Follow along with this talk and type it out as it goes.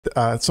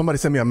somebody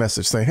sent me a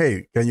message saying,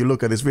 hey, can you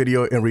look at this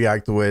video and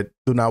react to it?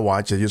 Do not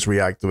watch it, just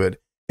react to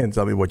it and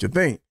tell me what you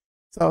think.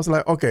 So I was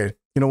like, okay,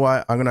 you know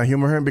what? I'm going to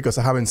humor him because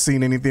I haven't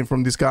seen anything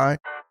from this guy.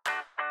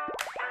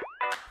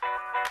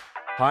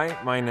 Hi,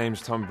 my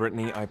name's Tom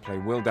Britney. I play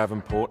Will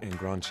Davenport in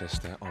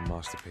Grantchester on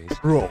Masterpiece.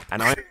 Bro.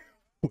 And I...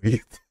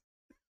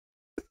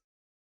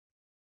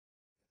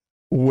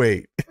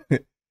 Wait.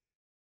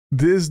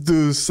 This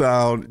dude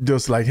sounds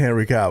just like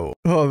Henry Cavill.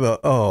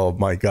 Oh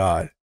my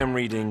God. I'm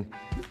reading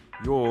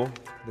the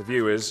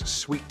viewers'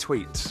 sweet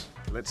tweets.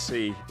 Let's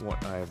see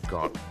what I have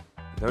got.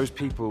 Those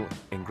people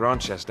in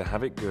Grantchester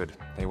have it good.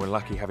 They were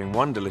lucky having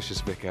one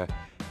delicious vicar.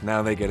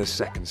 Now they get a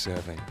second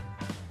serving.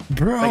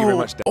 Bro, thank you very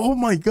much, Dan. Oh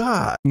my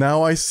God.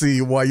 Now I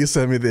see why you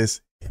sent me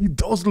this. He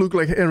does look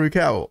like Henry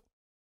Cavill.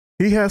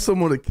 He has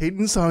some of the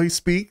cadence how he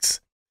speaks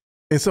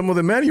and some of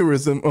the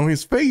mannerism on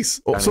his face.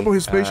 Or some of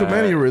his facial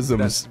mannerisms.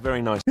 That's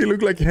very nice. He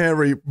looked like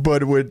Henry,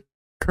 but with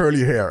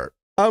curly hair.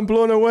 I'm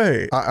blown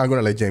away. I'm going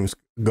to let James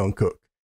Gunn cook.